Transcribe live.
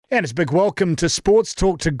And it's a big welcome to Sports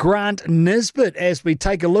Talk to Grant Nisbet as we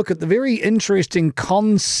take a look at the very interesting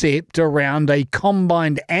concept around a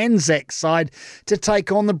combined Anzac side to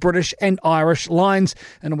take on the British and Irish Lions.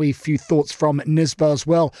 And a few thoughts from Nisbet as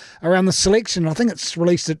well around the selection. I think it's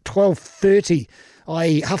released at 12:30.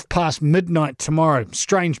 Half past midnight tomorrow.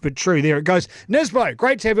 Strange but true. There it goes. Nisbet,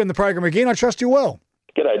 great to have you on the program again. I trust you well.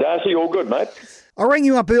 G'day, Darcy. All good, mate? I rang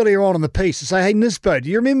you up earlier on in the piece to say, hey, Nisbet, do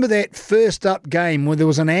you remember that first up game where there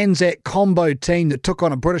was an Anzac combo team that took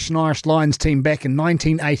on a British and Irish Lions team back in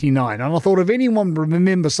 1989? And I thought if anyone would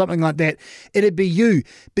remember something like that, it'd be you.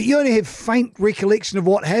 But you only have faint recollection of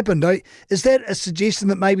what happened. Is that a suggestion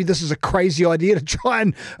that maybe this is a crazy idea to try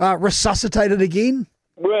and resuscitate it again?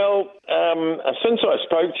 Well, since I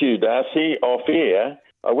spoke to you, Darcy, off air,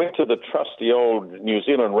 I went to the trusty old New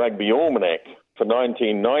Zealand Rugby Almanac for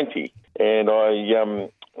 1990, and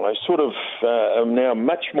I sort of am now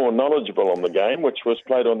much more knowledgeable on the game, which was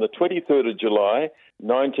played on the 23rd of July,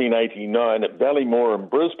 1989 at Ballymore in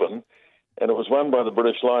Brisbane, and it was won by the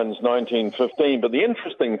British Lions 1915. But the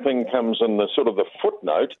interesting thing comes in the sort of the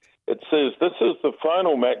footnote. It says, this is the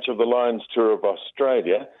final match of the Lions tour of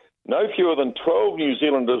Australia. No fewer than 12 New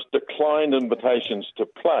Zealanders declined invitations to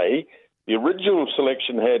play. The original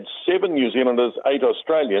selection had 7 New Zealanders, 8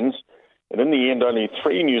 Australians, and in the end, only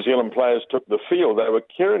 3 New Zealand players took the field. They were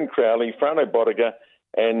Kieran Crowley, Frano Bodiger,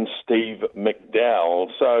 and Steve McDowell.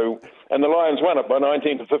 And the Lions won it by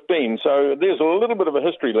 19-15. So there's a little bit of a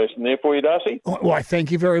history lesson there for you, Darcy. Well, thank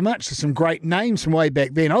you very much. There's some great names from way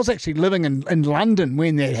back then. I was actually living in London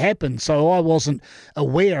when that happened, so I wasn't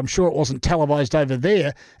aware. I'm sure it wasn't televised over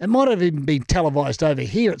there. It might have even been televised over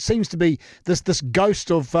here. It seems to be this ghost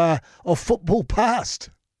of football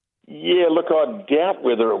past. Yeah, look, I doubt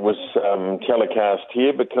whether it was telecast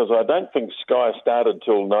here because I don't think Sky started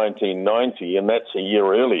till 1990, and that's a year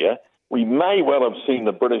earlier. We may well have seen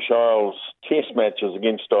the British Isles test matches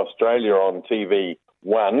against Australia on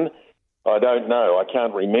TV1. I don't know. I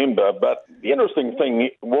can't remember. But the interesting thing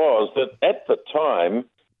was that at the time,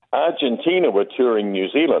 Argentina were touring New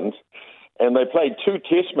Zealand, and they played 2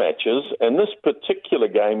 test matches, and this particular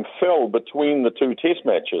game fell between the 2 test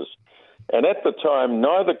matches. And at the time,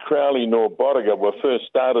 neither Crowley nor Bodiger were first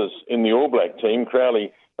starters in the All Black team.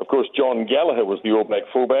 Crowley, of course, John Gallagher was the All Black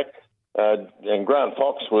fullback, and Grant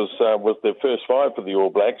Fox was the first 5 for the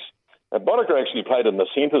All Blacks. Bodiger actually played in the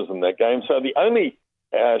centres in that game. So the only,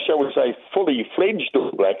 shall we say, fully fledged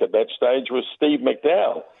All Black at that stage was Steve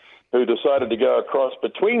McDowell, who decided to go across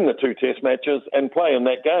between the 2 test matches and play in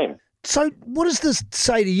that game. So what does this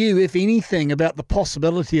say to you, if anything, about the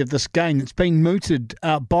possibility of this game that's been mooted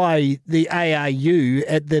by the ARU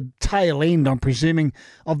at the tail end, I'm presuming,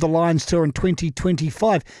 of the Lions Tour in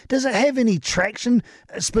 2025? Does it have any traction,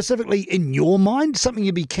 specifically in your mind? Something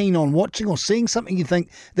you'd be keen on watching or seeing? Something you think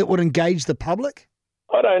that would engage the public?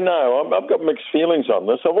 I don't know. I've got mixed feelings on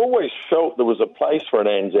this. I've always felt there was a place for an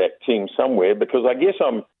Anzac team somewhere because I guess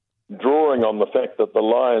I'm drawing on the fact that the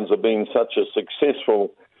Lions have been such a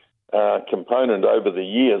successful component over the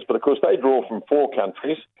years, but of course they draw from 4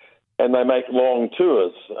 countries and they make long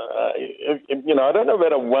tours. I don't know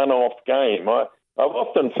about a one-off game. I've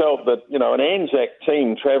often felt that, an Anzac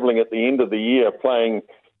team travelling at the end of the year playing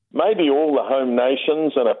maybe all the home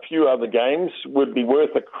nations and a few other games would be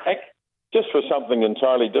worth a crack just for something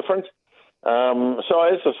entirely different. So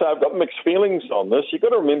as I say, I've got mixed feelings on this. You've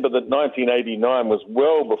got to remember that 1989 was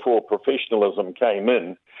well before professionalism came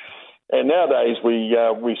in. And nowadays we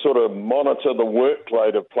sort of monitor the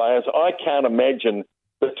workload of players. I can't imagine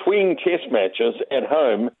between test matches at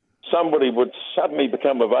home somebody would suddenly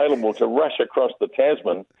become available to rush across the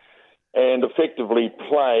Tasman and effectively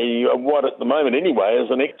play what at the moment anyway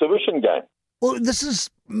is an exhibition game. Well, this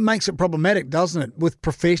makes it problematic, doesn't it, with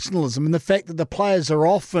professionalism and the fact that the players are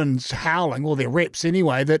often howling, or their reps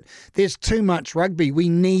anyway, that there's too much rugby. We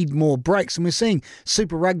need more breaks. And we're seeing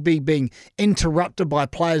Super Rugby being interrupted by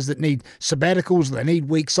players that need sabbaticals, they need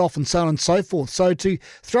weeks off and so on and so forth. So to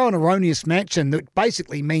throw an erroneous match in that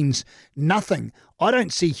basically means nothing, I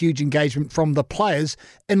don't see huge engagement from the players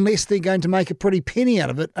unless they're going to make a pretty penny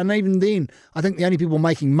out of it. And even then, I think the only people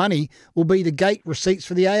making money will be the gate receipts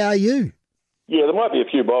for the ARU. Yeah, there might be a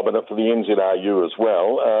few bob in it for the NZRU as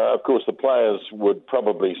well. Of course, the players would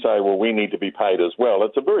probably say, well, we need to be paid as well.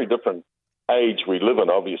 It's a very different age we live in,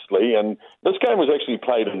 obviously. And this game was actually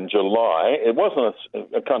played in July. It wasn't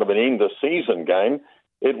a kind of an end-of-season game.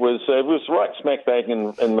 It was right smack bang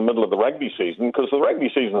in the middle of the rugby season, because the rugby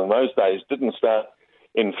season in those days didn't start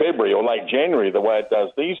in February or late January the way it does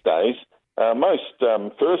these days. Most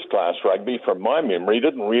first-class rugby, from my memory,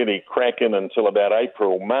 didn't really crack in until about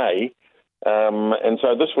April, May. And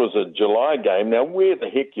so this was a July game. Now, where the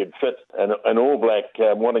heck you'd fit an All Black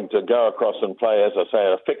wanting to go across and play, as I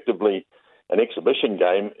say, effectively an exhibition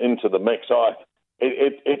game into the mix,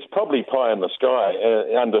 it's probably pie in the sky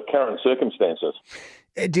under current circumstances.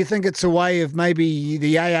 Do you think it's a way of maybe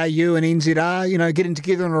the ARU and NZR, getting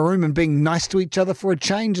together in a room and being nice to each other for a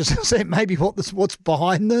change? Is that maybe what's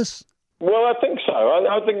behind this? Well, I think so.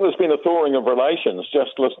 I think there's been a thawing of relations.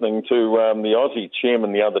 Just listening to the Aussie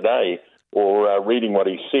chairman the other day, or reading what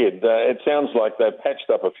he said, it sounds like they've patched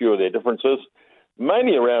up a few of their differences,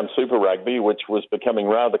 mainly around Super Rugby, which was becoming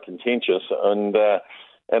rather contentious, and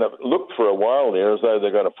it looked for a while there as though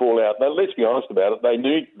they're going to fall out. Now, let's be honest about it.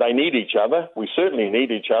 They need each other. We certainly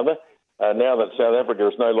need each other now that South Africa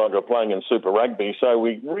is no longer playing in Super Rugby, so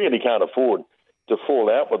we really can't afford to fall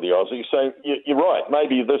out with the Aussies. So you're right.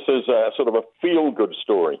 Maybe this is a sort of a feel-good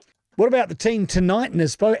story. What about the team tonight,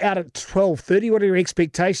 Nisbo, out at 12:30? What are your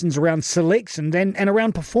expectations around selection and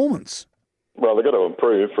around performance? Well, they've got to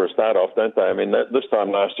improve for a start off, don't they? I mean, this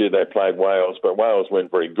time last year they played Wales, but Wales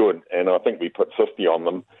weren't very good, and I think we put 50 on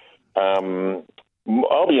them.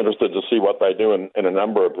 I'll be interested to see what they do in a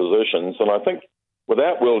number of positions, and I think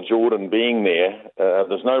without Will Jordan being there,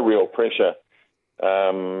 there's no real pressure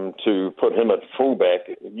to put him at fullback.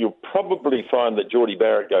 You'll probably find that Jordie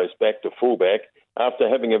Barrett goes back to fullback after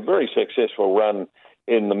having a very successful run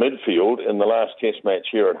in the midfield in the last Test match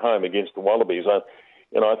here at home against the Wallabies.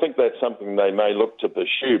 I think that's something they may look to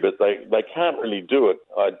pursue, but they can't really do it,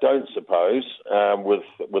 I don't suppose,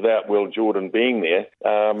 without Will Jordan being there.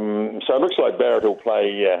 So it looks like Barrett will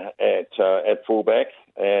play at fullback,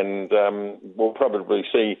 and we'll probably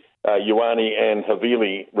see Ioane and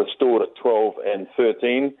Havili restored at 12 and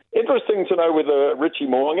 13. Interesting to know whether Richie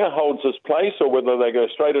Mo'unga holds his place or whether they go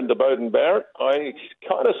straight into Beauden Barrett. I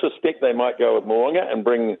kind of suspect they might go with Mo'unga and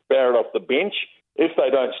bring Barrett off the bench. If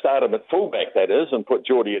they don't start him at fullback, that is, and put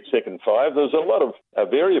Jordie at second five, there's a lot of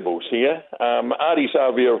variables here. Ardie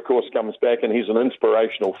Savea, of course, comes back, and he's an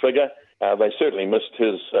inspirational figure. They certainly missed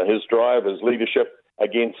his drive, his leadership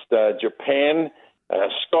against Japan.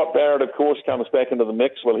 Scott Barrett, of course, comes back into the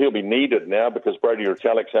mix. Well, he'll be needed now because Brodie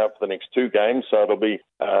Retallick's out for the next two games, so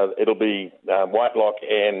it'll be Whitelock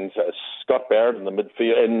and Scott Barrett in the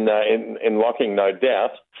midfield in locking, no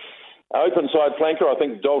doubt. Open side flanker, I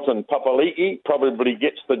think Dalton Papali'i probably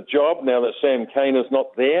gets the job now that Sam Cane is not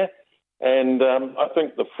there. And I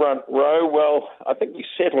think the front row, well, I think we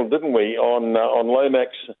settled, didn't we, on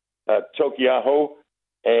Lomax, Tokiaho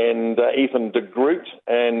and Ethan de Groot.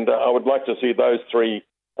 And I would like to see those three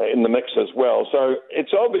in the mix as well. So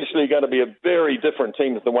it's obviously going to be a very different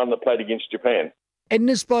team to the one that played against Japan. And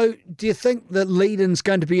Nisbo, do you think that lead-in's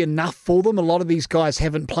going to be enough for them? A lot of these guys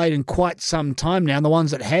haven't played in quite some time now, and the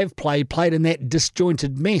ones that have played in that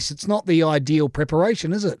disjointed mess. It's not the ideal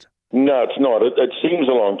preparation, is it? No, it's not. It seems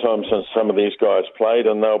a long time since some of these guys played,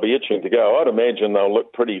 and they'll be itching to go. I'd imagine they'll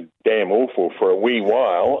look pretty damn awful for a wee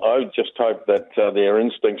while. I just hope that their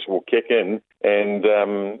instincts will kick in. And,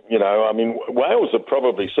 Wales are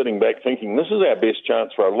probably sitting back thinking, this is our best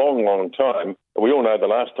chance for a long, long time. We all know the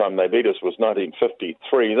last time they beat us was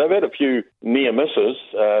 1953. They've had a few near misses,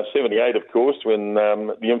 78, of course, when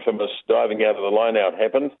the infamous diving out of the line-out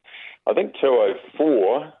happened. I think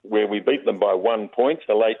 204, where we beat them by 1 point,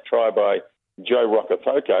 a late try by Joe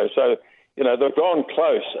Rocafoko. So, they've gone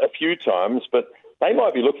close a few times, but they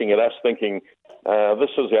might be looking at us thinking, this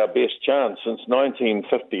is our best chance since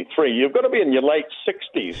 1953. You've got to be in your late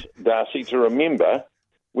 60s, Darcy, to remember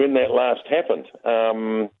when that last happened.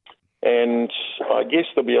 And I guess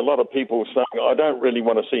there'll be a lot of people saying, I don't really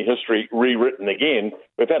want to see history rewritten again.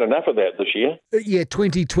 We've had enough of that this year. Yeah,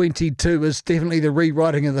 2022 is definitely the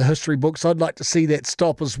rewriting of the history books. I'd like to see that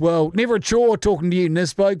stop as well. Never a chore talking to you,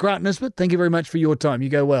 Nisbo. Grant Nisbet, thank you very much for your time. You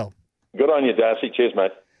go well. Good on you, Darcy. Cheers,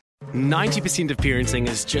 mate. 90% of parenting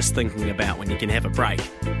is just thinking about when you can have a break.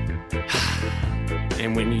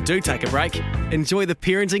 And when you do take a break, enjoy the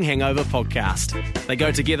Parenting Hangover podcast. They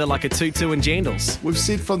go together like a tutu and jandals. We've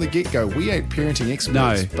said from the get-go, we ain't parenting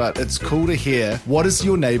experts, but it's cool to hear, what is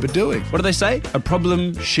your neighbour doing? What do they say? A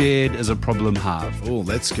problem shared is a problem halved. Oh,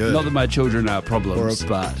 that's good. Not that my children are problems,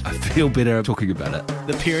 but I feel better talking about it.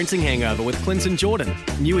 The Parenting Hangover with Clinton Jordan.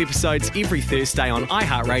 New episodes every Thursday on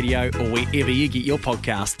iHeartRadio or wherever you get your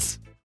podcasts.